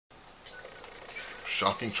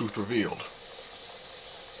Shocking truth revealed.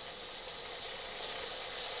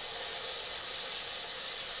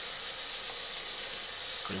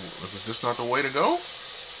 Okay, was this not the way to go?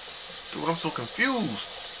 Dude, I'm so confused.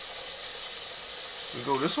 We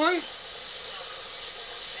go this way?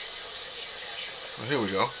 Oh, here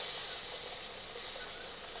we go.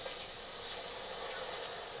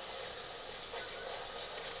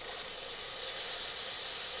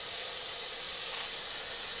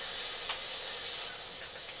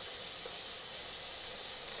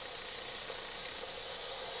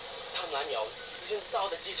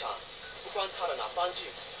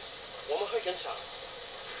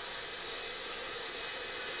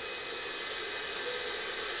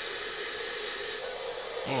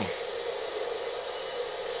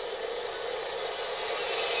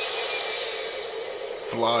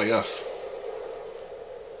 Fly us.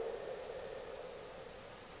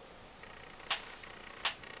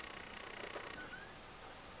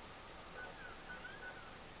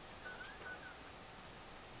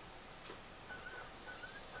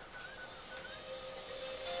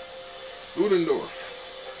 Ludendorff.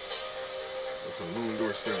 That's a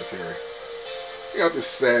Ludendorff cemetery. You got this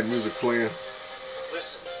sad music playing.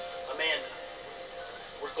 Listen, Amanda.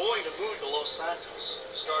 We're going to move to Los Santos.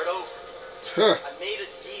 Start over. I made a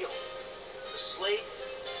deal. The slate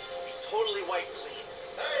will be totally wiped clean.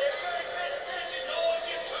 All right, everybody pay attention. No one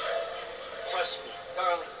gets hurt. Trust me,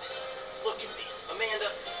 darling. Look at me,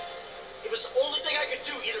 Amanda. It was the only thing I could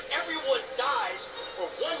do. Either everyone dies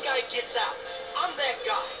or one guy gets out. I'm that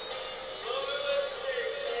guy. Slow and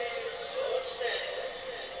steady, slow and steady.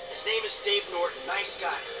 His name is Dave Norton. Nice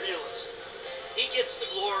guy, realist. He gets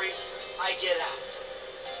the glory. I get out.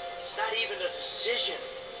 It's not even a decision.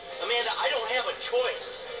 Amanda, I don't have a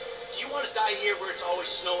choice. Do you want to die here where it's always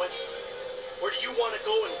snowing? Or do you want to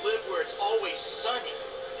go and live where it's always sunny?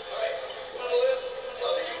 All right, you want to live?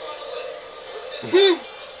 Tell me you want to live.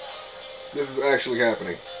 This is actually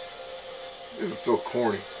happening. This is so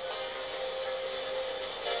corny.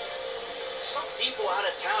 Some depot out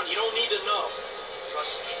of town you don't need to know.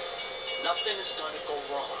 Trust me, nothing is going to go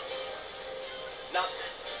wrong.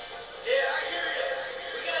 Nothing. Yeah, I hear you.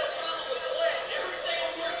 We got to follow the plan. Everything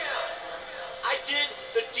will work out. I did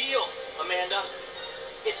the deal, Amanda.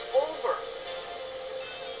 It's over.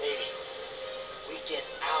 Baby, we get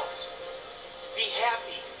out. Be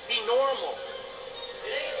happy. Be normal.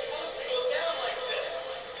 It ain't supposed to go down like this.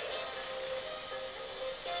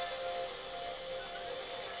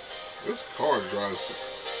 This car drives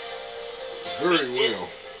very well.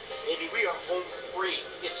 Baby, we are home free.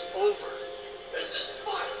 It's over. This is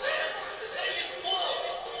fucked, man. The thing is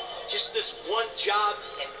blown. Just this one job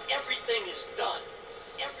and everything is done.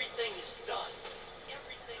 Everything is done.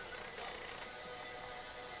 Everything is done.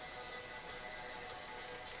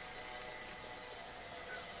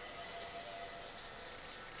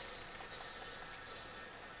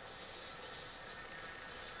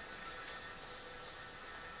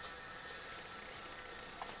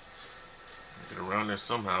 Get around there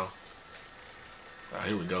somehow. Ah,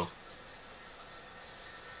 here we go.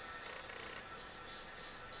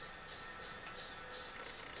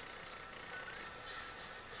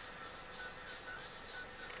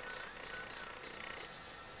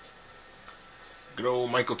 Good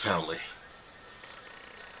old Michael Townley.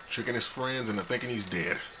 Tricking his friends into thinking he's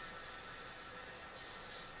dead.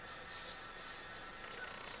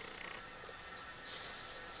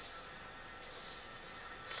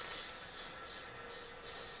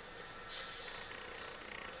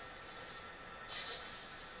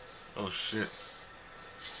 Oh shit.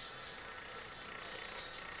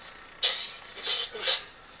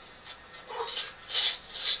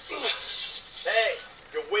 Hey,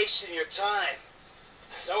 you're wasting your time.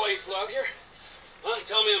 Is that why you flew out here? Huh?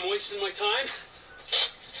 Tell me I'm wasting my time?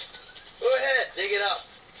 Go ahead, dig it up.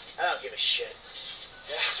 I don't give a shit.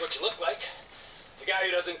 Yeah, that's what you look like. The guy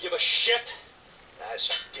who doesn't give a shit.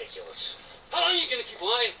 That's ridiculous. How long are you gonna keep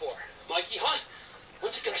lying for, Mikey, huh?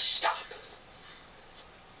 When's it gonna stop?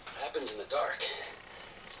 What happens in the dark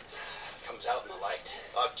comes out in the light.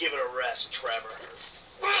 I'll give it a rest, Trevor.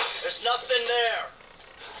 There's nothing there.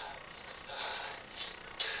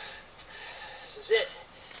 This is it.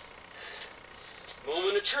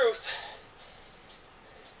 Moment of truth.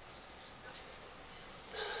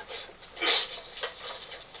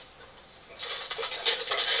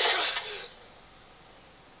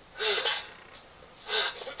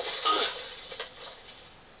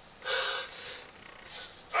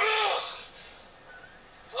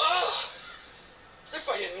 As if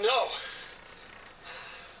I didn't know.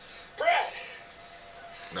 Brad!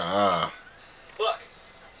 Nah. Look,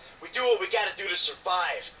 we do what we gotta do to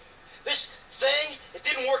survive. This thing, it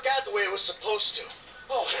didn't work out the way it was supposed to.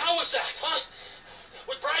 Oh, how was that, huh?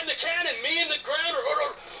 With Brad in the can and me in the ground,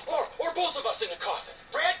 or both of us in the coffin?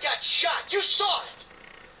 Brad got shot. You saw it.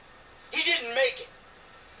 He didn't make it.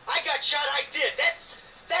 I got shot. I did.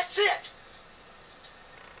 That's it.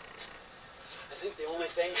 I think the only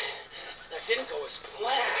thing that didn't go as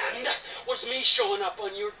planned was me showing up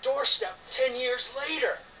on your doorstep 10 years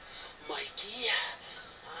later. Mikey,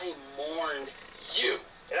 I mourned you.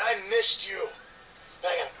 And I missed you.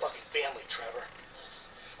 But I got a fucking family, Trevor.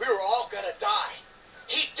 We were all gonna die.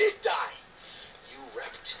 He did die. You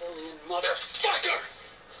reptilian motherfucker!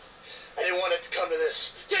 I didn't want it to come to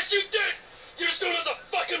this. Yes, you did! You just don't have the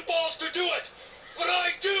fucking balls to do it! But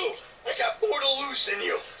I do! I got more to lose than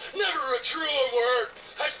you. Never a truer word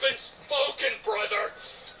has been spoken, brother.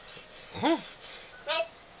 Now,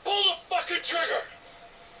 pull the fucking trigger!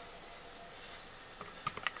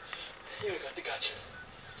 You got the guts.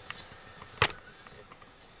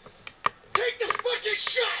 Take the fucking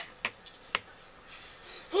shot!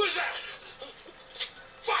 Who is that?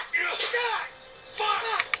 Fuck you! God! Fuck!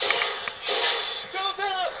 John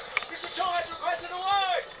Phillips! Mr. John has requested a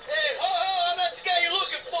word! Hey, I'm not the guy you're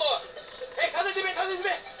looking for! Hey, come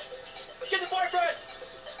get the boyfriend!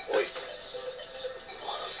 Boyfriend?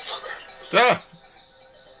 Motherfucker. Ah.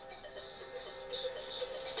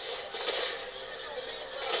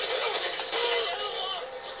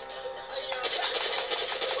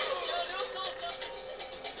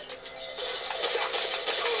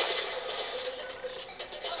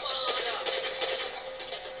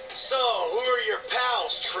 So, who are your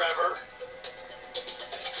pals, Trevor?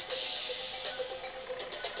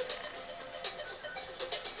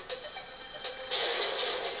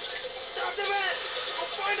 Stop the man! Go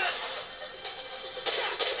find it!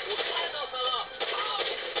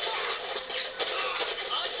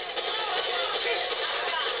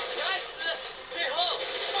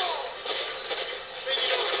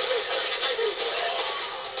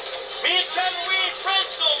 Me and Trevor, we ain't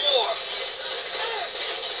friends no more!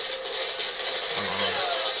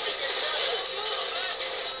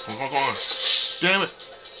 Come on. Damn it.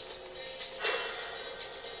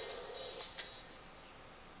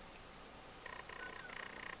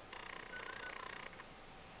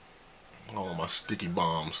 All my sticky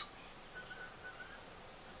bombs.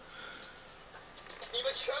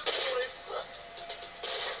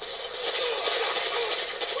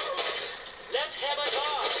 Let's have a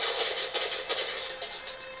talk!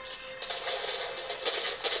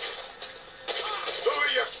 Who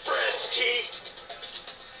are your friends, T?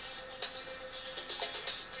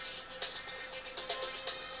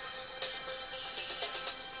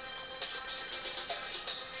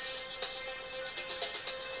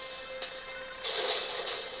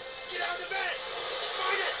 Get out of the bed!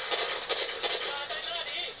 Find it!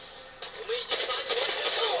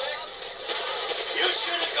 You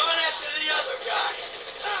should have gone after the other guy.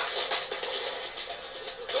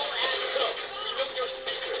 Don't answer! Give him your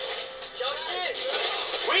secret!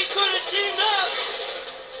 We could have teamed up.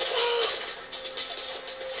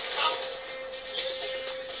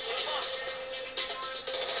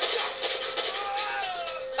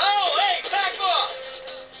 Oh, hey, back off!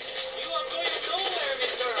 You are going nowhere,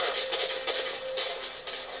 mister!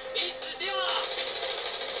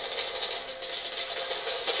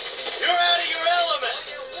 You're out of your element.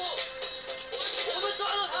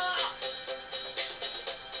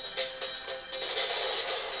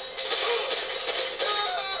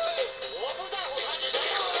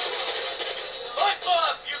 Fuck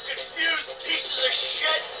off, you confused pieces of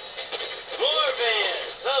shit! More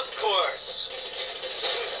vans, of course.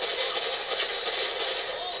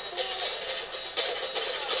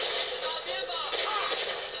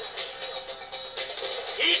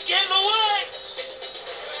 He's getting away!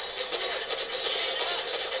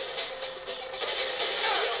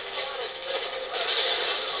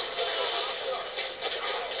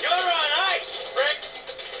 You're on ice, Rick!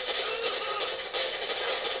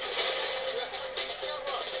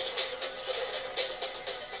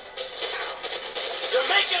 You're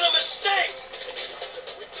making a mistake!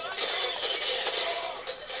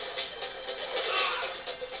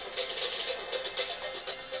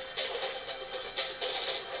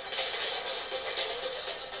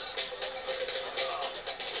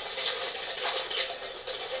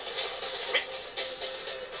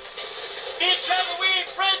 Me and Trevor, we ain't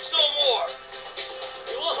friends no more!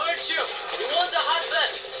 It will hurt you! You want the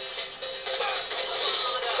husband!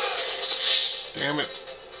 Damn it.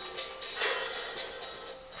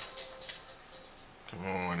 Come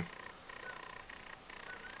on.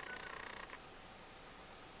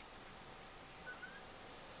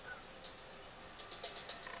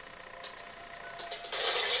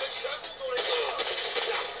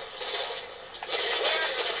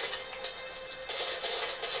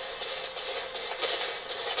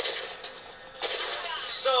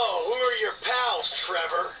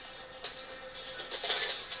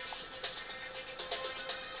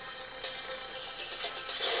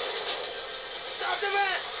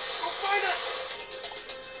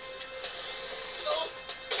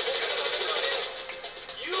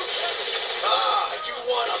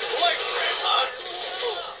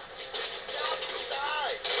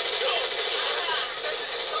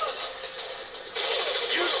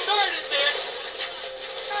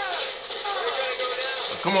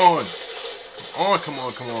 on. Come on, come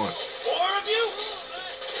on, come on. 4 of you?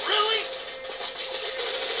 Really?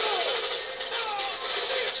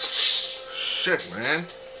 Shit, man.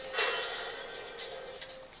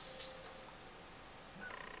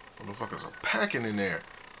 Motherfuckers are packing in there.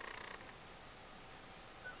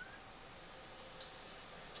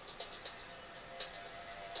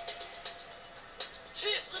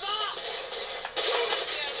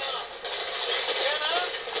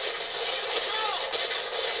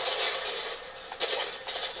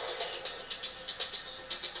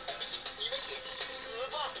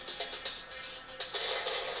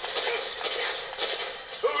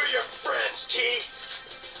 Who are your friends, T?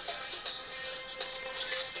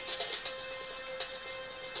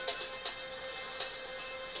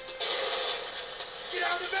 Get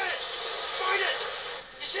out of the bed! Find it!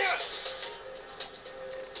 You see it?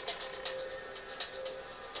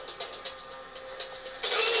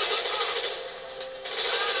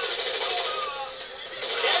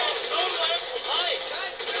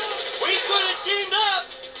 We could have teamed up!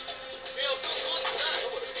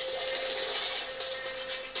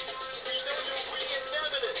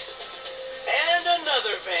 And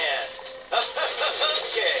another van.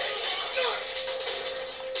 Okay.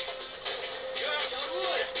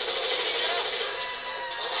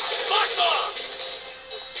 Fuck off!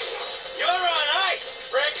 You're on ice,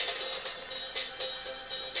 prick!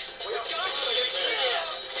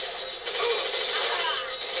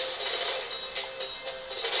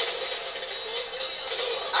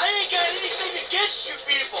 I ain't got anything against you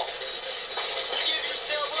people! Give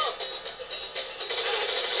yourself up!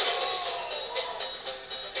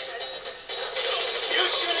 You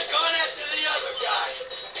should have gone after the other guy!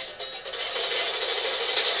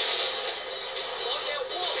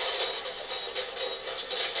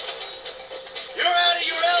 You're out of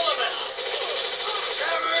your element!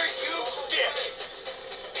 Trevor, you dick!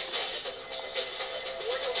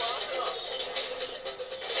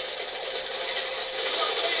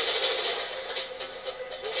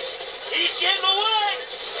 He's getting away!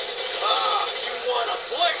 Ah, you want a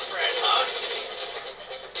boyfriend, huh?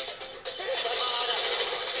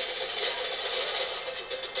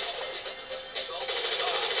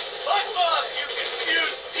 Fuck off, you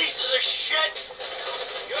confused pieces of shit!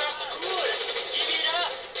 You're screwed! Give it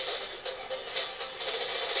up!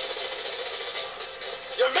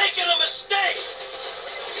 You're making a mistake!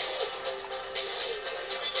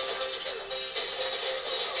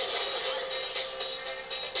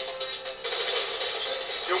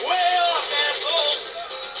 You're way off, assholes!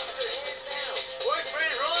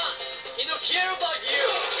 Boyfriend wrong! He don't care about you!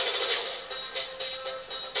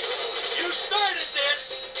 You started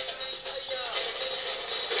this!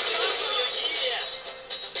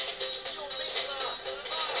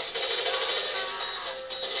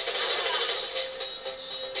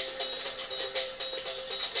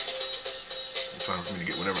 Time for me to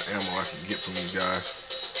get whatever ammo I can get from these guys.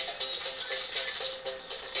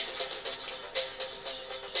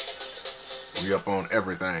 We up on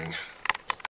everything.